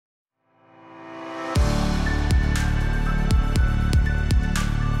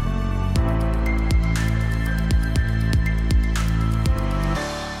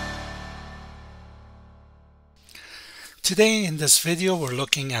Today in this video we're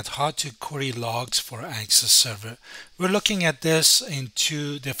looking at how to query logs for Access Server. We're looking at this in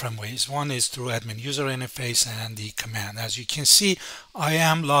two different ways. One is through admin user interface and the command. As you can see, I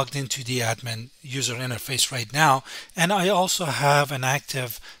am logged into the admin user interface right now, and I also have an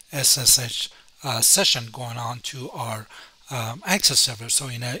active SSH session going on to our Access Server. So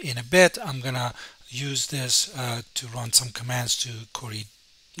in a bit I'm gonna use this to run some commands to query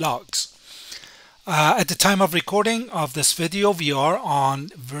logs. At the time of recording of this video, we are on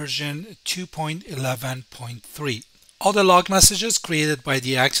version 2.11.3. All the log messages created by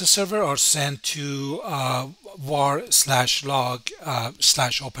the Access Server are sent to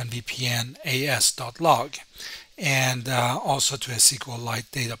var/log/openvpn as.log and also to a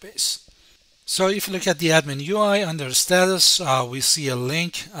SQLite database. So if you look at the admin UI under status, we see a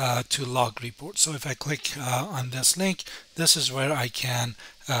link to log report. So if I click on this link, this is where I can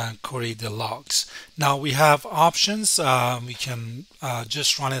query the logs. Now we have options. We can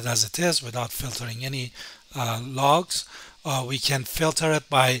just run it as it is without filtering any logs. We can filter it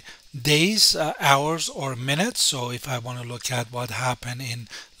by days, hours, or minutes. So if I want to look at what happened in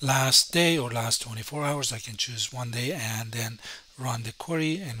last day or last 24 hours, I can choose one day and then run the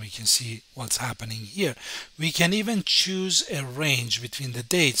query, and we can see what's happening here. We can even choose a range between the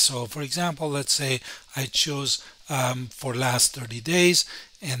dates. So for example, let's say I chose for last 30 days,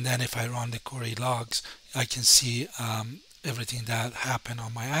 and then if I run the query logs, I can see everything that happened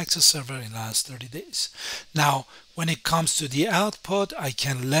on my Access Server in last 30 days. Now when it comes to the output, I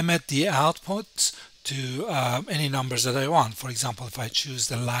can limit the outputs to any numbers that I want. For example, if I choose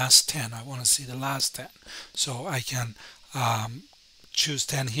the last 10, I want to see the last 10, so I can choose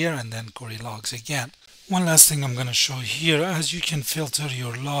 10 here and then query logs again. One last thing I'm going to show here, as you can filter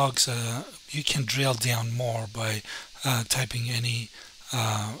your logs, you can drill down more by typing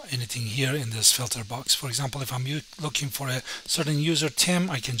anything here in this filter box. For example, if I'm looking for a certain user, Tim,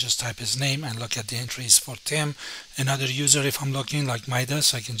 I can just type his name and look at the entries for Tim. Another user, if I'm looking like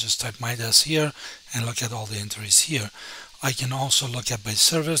Midas, I can just type Midas here and look at all the entries here. I can also look at by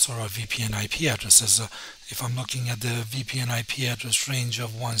service or a VPN IP addresses. If I'm looking at the VPN IP address range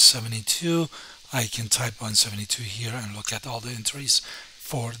of 172, I can type 172 here and look at all the entries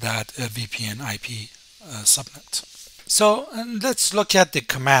for that VPN IP subnet. So let's look at the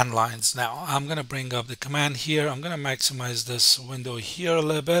command lines now. I'm going to bring up the command here. I'm going to maximize this window here a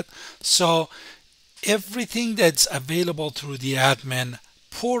little bit. So everything that's available through the admin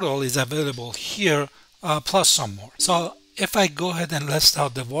portal is available here, plus some more. So if I go ahead and list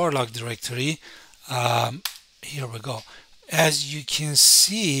out the var log directory, here we go. As you can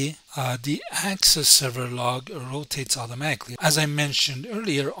see, the Access Server log rotates automatically. As I mentioned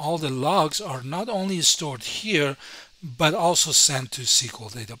earlier, all the logs are not only stored here, but also sent to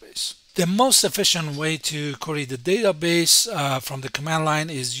SQL database. The most efficient way to query the database from the command line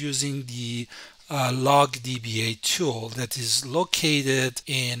is using the logdba tool that is located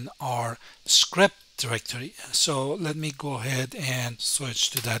in our script directory. So let me go ahead and switch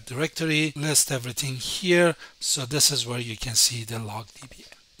to that directory, list everything here. So this is where you can see the logdba.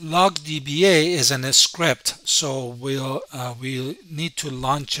 Logdba is in a script, so we'll need to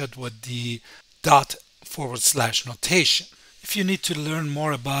launch it with the // notation. If you need to learn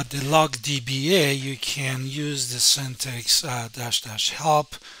more about the logdba, you can use the syntax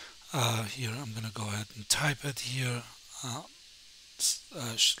 --help. Here I'm going to go ahead and type it here,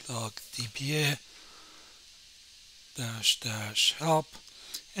 /logdba --help,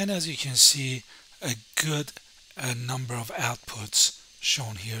 and as you can see, a good number of outputs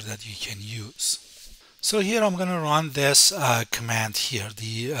shown here that you can use. So here I'm going to run this command here,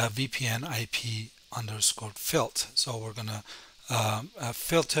 the VPN IP _filter. So we're going to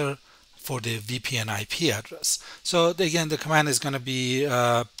filter for the VPN IP address. So again, the command is going to be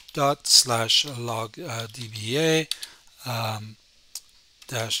 /logdba -csv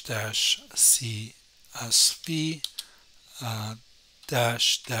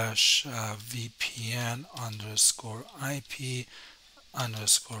 -vpn _IP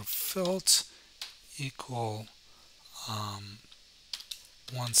 _filter equal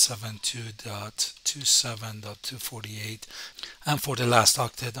 172.27.248, and for the last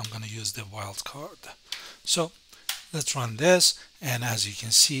octet I'm going to use the wildcard. So let's run this, and as you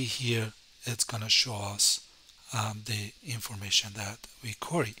can see here, it's going to show us the information that we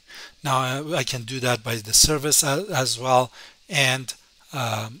query. Now I can do that by the service as well, and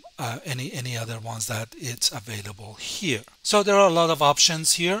any other ones that it's available here. So there are a lot of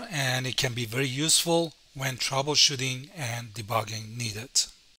options here, and it can be very useful when troubleshooting and debugging needed.